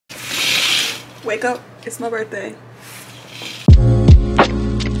Wake up, it's my birthday.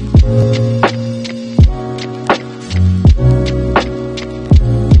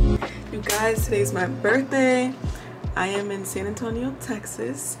 You guys, today's my birthday. I am in San Antonio,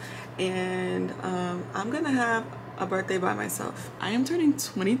 Texas, and I'm gonna have a birthday by myself. I am turning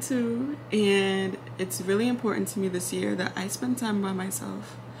 22, and it's really important to me this year that I spend time by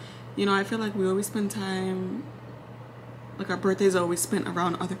myself. You know, I feel like we always spend time, like our birthdays are always spent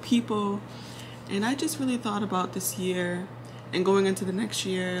around other people. And I just really thought about this year and going into the next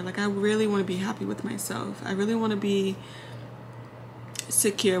year. Like, I really want to be happy with myself. I really want to be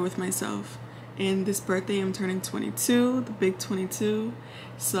secure with myself. And this birthday, I'm turning 22, the big 22.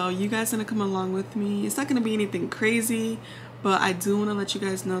 So you guys are going to come along with me. It's not going to be anything crazy, but I do want to let you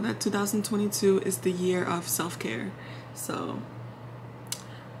guys know that 2022 is the year of self-care. So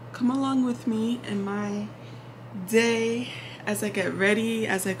come along with me in my day as I get ready,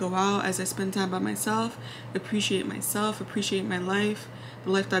 as I go out, as I spend time by myself, appreciate my life, the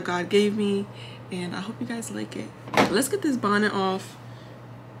life that God gave me, and I hope you guys like it. Let's get this bonnet off.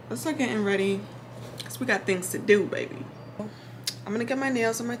 Let's start getting ready, because we got things to do, baby. I'm gonna get my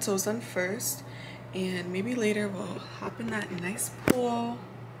nails and my toes done first, and maybe later we'll hop in that nice pool,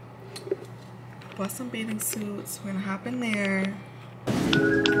 bought some bathing suits, we're gonna hop in there.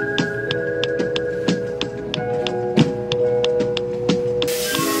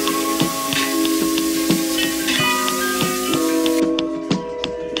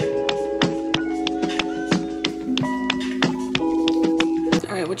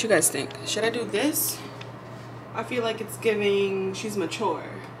 What you guys think? Should I do this? I feel like it's giving she's mature.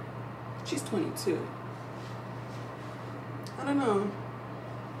 She's 22. I don't know.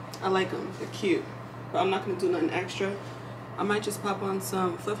 I like them. They're cute. But I'm not going to do nothing extra. I might just pop on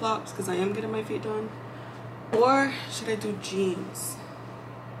some flip-flops because I am getting my feet done. Or should I do jeans?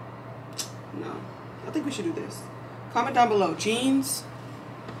 No. I think we should do this. Comment down below. Jeans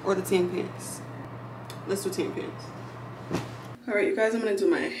or the tan pants? Let's do tan pants. Alright, you guys, I'm gonna do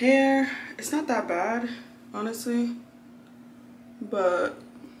my hair. It's not that bad, honestly, but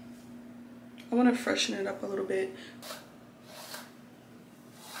I want to freshen it up a little bit.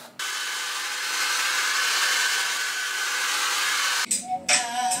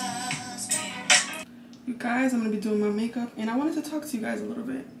 You guys, I'm gonna be doing my makeup, and I wanted to talk to you guys a little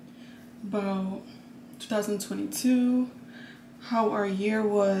bit about 2022, how our year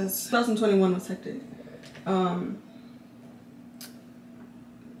was. 2021 was hectic.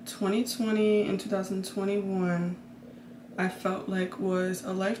 2020 and 2021 I felt like was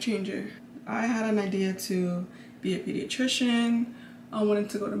a life changer. I had an idea to be a pediatrician. I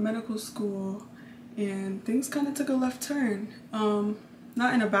wanted to go to medical school, and things kind of took a left turn.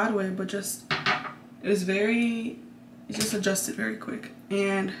 Not in a bad way, but just it just adjusted very quick,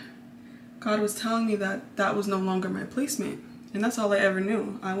 and God was telling me that that was no longer my placement, and that's all I ever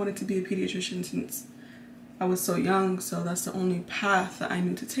knew. I wanted to be a pediatrician since I was so young, so that's the only path that I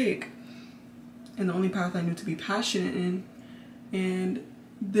knew to take and the only path I knew to be passionate in. And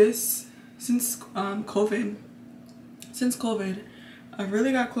this, since COVID, I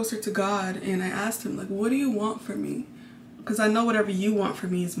really got closer to God, and I asked him, like, what do you want from me? Because I know whatever you want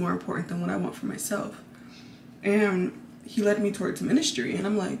from me is more important than what I want for myself. And he led me towards ministry, and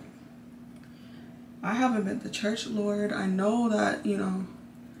I'm like, I haven't been to church, Lord. I know that, you know,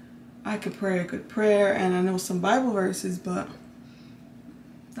 I could pray a good prayer and I know some Bible verses, but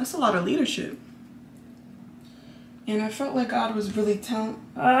that's a lot of leadership. And I felt like God was really telling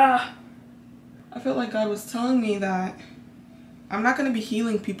me that I'm not going to be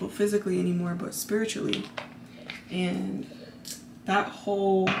healing people physically anymore, but spiritually. And that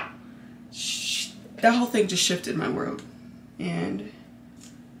whole thing just shifted my world. And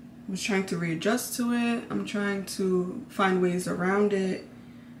I was trying to readjust to it. I'm trying to find ways around it.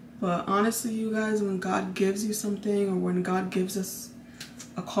 But honestly, you guys, when God gives you something, or when God gives us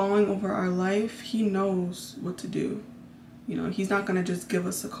a calling over our life, he knows what to do. You know, he's not going to just give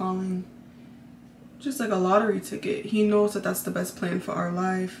us a calling just like a lottery ticket. He knows that that's the best plan for our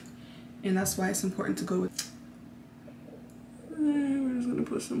life, and that's why it's important to go with. We're just going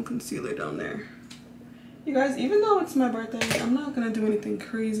to put some concealer down there. You guys, even though it's my birthday, I'm not going to do anything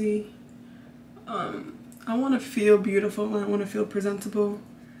crazy. I want to feel beautiful, and I want to feel presentable.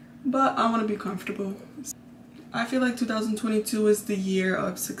 But I want to be comfortable. I feel like 2022 is the year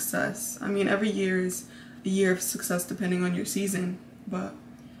of success. I mean, every year is a year of success depending on your season. But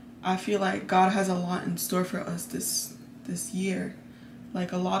I feel like God has a lot in store for us this year.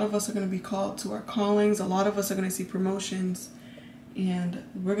 Like, a lot of us are going to be called to our callings. A lot of us are going to see promotions. And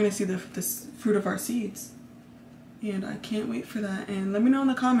we're going to see the fruit of our seeds. and I can't wait for that. And let me know in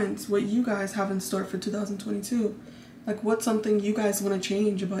the comments what you guys have in store for 2022. Like, what's something you guys want to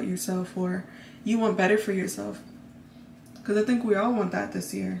change about yourself, or you want better for yourself? Because I think we all want that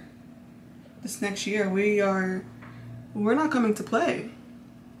this year. This next year, we're not coming to play.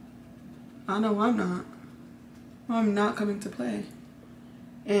 I know I'm not. I'm not coming to play.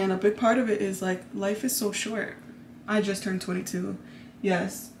 And a big part of it is, like, life is so short. I just turned 22,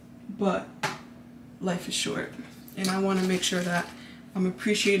 yes, but life is short. And I want to make sure that I'm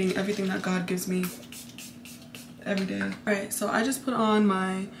appreciating everything that God gives me every day. Alright, so I just put on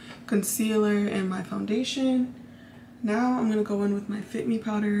my concealer and my foundation. Now I'm going to go in with my Fit Me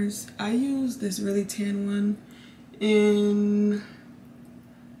powders. I use this really tan one in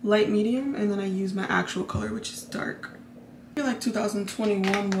light medium, and then I use my actual color, which is dark. I feel like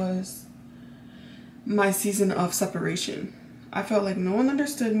 2021 was my season of separation. I felt like no one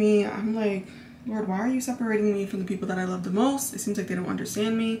understood me. I'm like, Lord, why are you separating me from the people that I love the most? It seems like they don't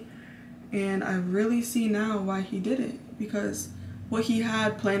understand me. And I really see now why he did it, because what he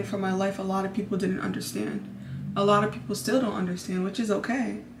had planned for my life, a lot of people didn't understand. A lot of people still don't understand, which is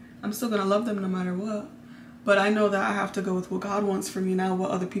okay. I'm still gonna love them no matter what. But I know that I have to go with what God wants for me, not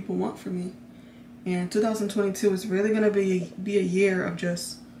what other people want for me. And 2022 is really gonna be a year of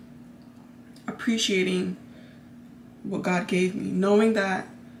just appreciating what God gave me, knowing that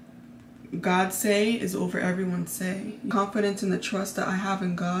God's say is over everyone's say. Confidence and the trust that I have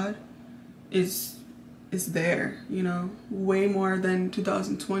in God is there, you know, way more than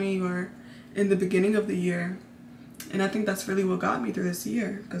 2020 or in the beginning of the year. And I think that's really what got me through this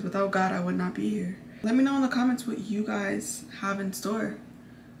year, because without God, I would not be here. Let me know in the comments what you guys have in store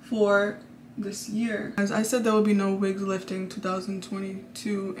for this year. As I said, there will be no wig lifting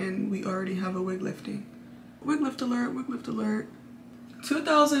 2022, and we already have a wig lifting. Wig lift alert, wig lift alert.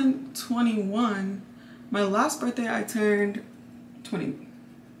 2021, my last birthday, I turned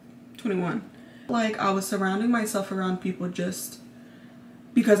 21. Like, I was surrounding myself around people just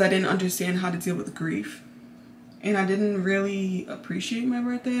because I didn't understand how to deal with grief. And I didn't really appreciate my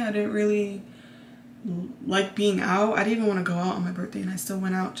birthday. I didn't really like being out. I didn't even want to go out on my birthday, and I still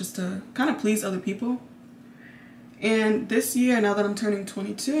went out just to kind of please other people. And this year, now that I'm turning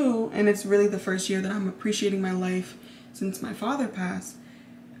 22, and it's really the first year that I'm appreciating my life since my father passed,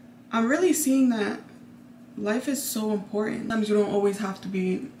 I'm really seeing that life is so important. Sometimes you don't always have to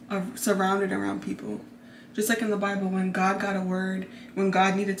be surrounded around people. Just like in the Bible, when God got a word, when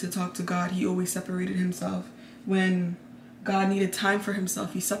God needed to talk to God, he always separated himself. When God needed time for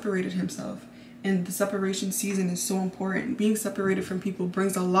himself, he separated himself. And the separation season is so important. Being separated from people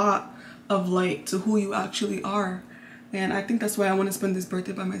brings a lot of light to who you actually are. And I think that's why I want to spend this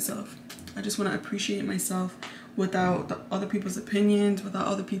birthday by myself. I just want to appreciate myself without other people's opinions, without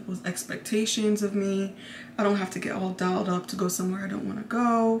other people's expectations of me. I don't have to get all dialed up to go somewhere I don't want to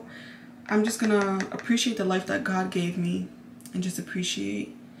go. I'm just gonna appreciate the life that God gave me and just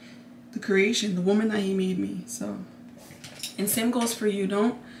appreciate the creation, the woman that he made me. So, and same goes for you.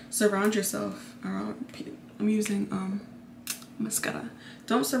 Don't surround yourself around people. I'm using mascara.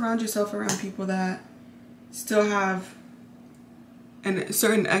 Don't surround yourself around people that still have a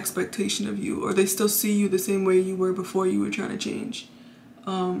certain expectation of you, or they still see you the same way you were before you were trying to change.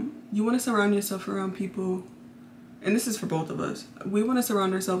 You want to surround yourself around people, and this is for both of us. We want to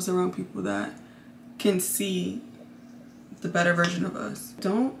surround ourselves around people that can see the better version of us.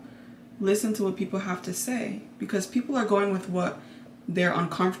 Don't listen to what people have to say, because people are going with what they're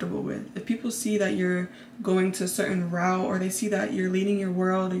uncomfortable with. If people see that you're going to a certain route, or they see that you're leading your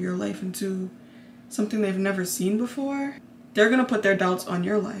world or your life into something they've never seen before, they're gonna put their doubts on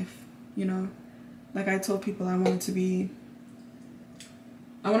your life, you know? Like I told people I wanted to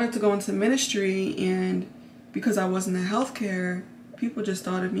go into ministry, and because I wasn't in healthcare, people just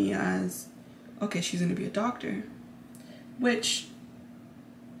thought of me as, okay, she's gonna be a doctor, which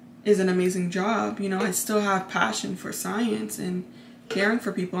is an amazing job. You know, I still have passion for science and caring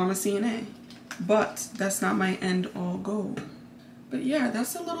for people. I'm a CNA, but that's not my end all goal. But yeah,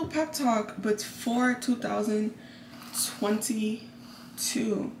 that's a little pep talk, but for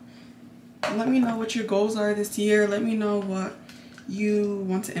 2022. Let me know what your goals are this year. Let me know what you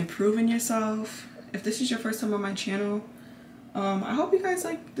want to improve in yourself. If this is your first time on my channel, I hope you guys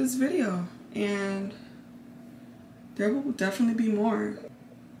like this video, and there will definitely be more.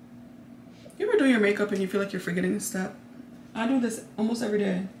 You ever do your makeup and you feel like you're forgetting a step? I do this almost every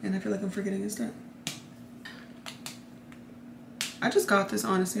day, and I feel like I'm forgetting a step. I just got this,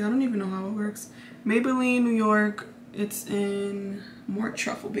 honestly. I don't even know how it works. Maybelline, New York. It's in More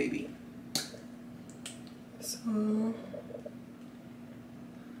Truffle, baby. So,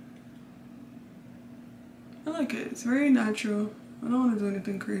 I like it. It's very natural. I don't want to do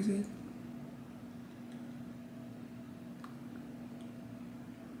anything crazy.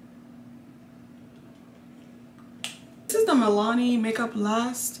 This is the Milani Makeup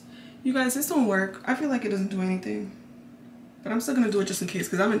Last. You guys, this don't work. I feel like it doesn't do anything. But I'm still gonna do it just in case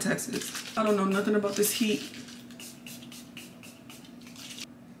because I'm in Texas. I don't know nothing about this heat.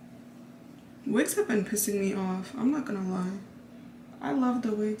 Wigs have been pissing me off. I'm not gonna lie. I love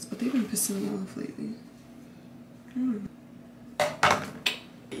the wigs, but they've been pissing me off lately.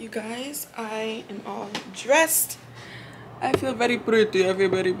 You guys, I am all dressed. I feel very pretty. I feel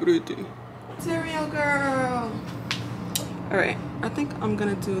very pretty. Cereal girl. Alright, I think I'm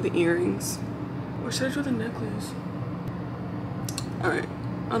gonna do the earrings. Or should I do the necklace? Alright,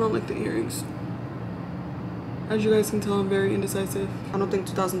 I don't like the earrings. As you guys can tell, I'm very indecisive. I don't think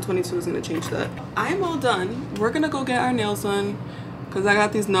 2022 is gonna change that. I'm all done. We're gonna go get our nails done because I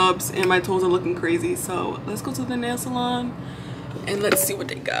got these nubs and my toes are looking crazy. So let's go to the nail salon and let's see what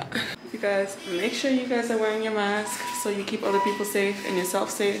they got. You guys, make sure you guys are wearing your mask so you keep other people safe and yourself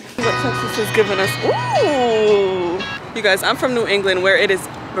safe. What Texas is giving us. Ooh! You guys, I'm from New England where it is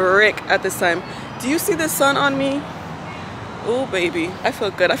brick at this time. Do you see the sun on me? Oh baby, I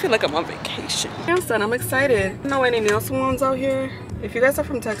feel good. I feel like I'm on vacation. Nails done. I'm excited. Know any nail salons out here? If you guys are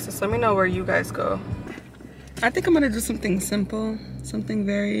from Texas, let me know where you guys go. I think I'm gonna do something simple, something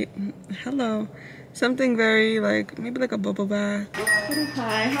very something very like maybe like a bubble bath.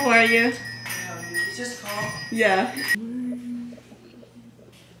 Hi, how are you? You just called? Yeah.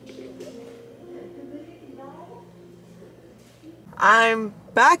 I'm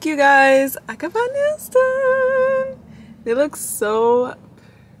back, you guys. I got my nails done. They look so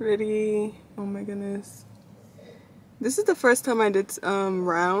pretty. Oh my goodness. This is the first time I did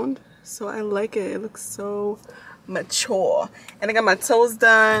round, so I like it. It looks so mature. And I got my toes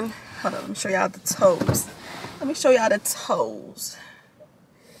done. Hold on, let me show y'all the toes. Let me show y'all the toes.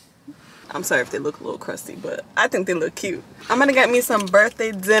 I'm sorry if they look a little crusty, but I think they look cute. I'm gonna get me some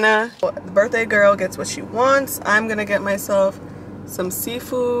birthday dinner. The birthday girl gets what she wants. I'm gonna get myself some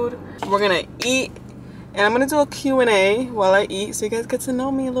seafood. We're gonna eat. And I'm gonna do a Q&A while I eat so you guys get to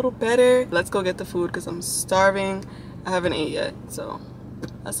know me a little better. Let's go get the food because I'm starving. I haven't ate yet, so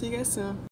I'll see you guys soon.